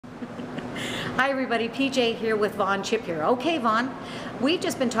Hi everybody, PJ here with Vaughn Chipeur. Okay Vaughn, we've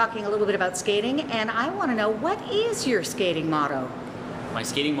just been talking a little bit about skating and I want to know, what is your skating motto? My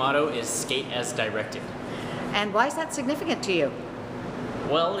skating motto is skate as directed. And why is that significant to you?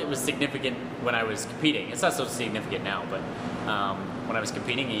 Well, it was significant when I was competing. It's not so significant now, but when I was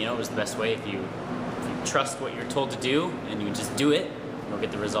competing, you know, it was the best way. If you trust what you're told to do and you just do it, you'll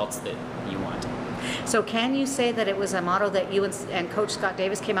get the results that you want. So can you say that it was a motto that you and Coach Scott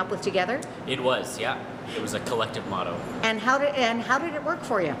Davis came up with together? It was, yeah. It was a collective motto. And how did it work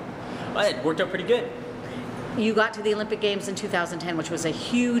for you? Well, it worked out pretty good. You got to the Olympic Games in 2010, which was a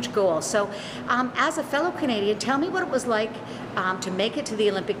huge goal. So as a fellow Canadian, tell me what it was like to make it to the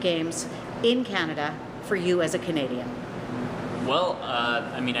Olympic Games in Canada for you as a Canadian. Well,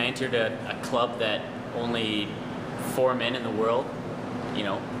 I mean, I entered a club that only 4 men in the world, you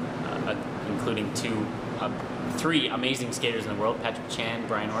know, including three amazing skaters in the world, Patrick Chan,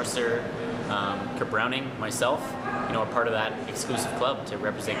 Brian Orser, Kurt Browning, myself, you know, are part of that exclusive club to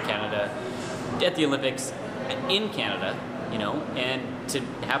represent Canada at the Olympics in Canada, you know, and to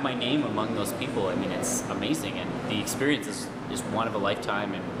have my name among those people, I mean, it's amazing, and the experience is one of a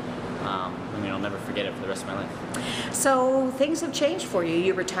lifetime, and I mean, I'll never forget it for the rest of my life. So things have changed for you.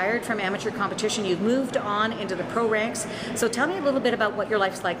 You retired from amateur competition. You've moved on into the pro ranks. So tell me a little bit about what your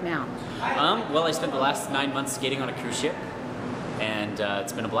life's like now. Well, I spent the last 9 months skating on a cruise ship, and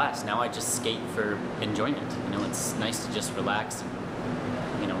it's been a blast. Now I just skate for enjoyment. You know, it's nice to just relax,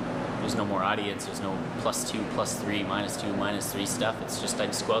 and, you know, there's no more audience. There's no +2, +3, -2, -3 stuff. It's just I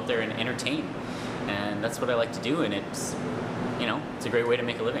just go out there and entertain, and that's what I like to do, and it's, you know, it's a great way to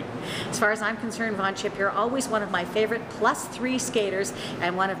make a living. As far as I'm concerned, Vaughn Chipeur, always one of my favorite +3 skaters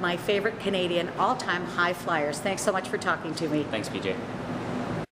and one of my favorite Canadian all-time high flyers. Thanks so much for talking to me. Thanks, PJ.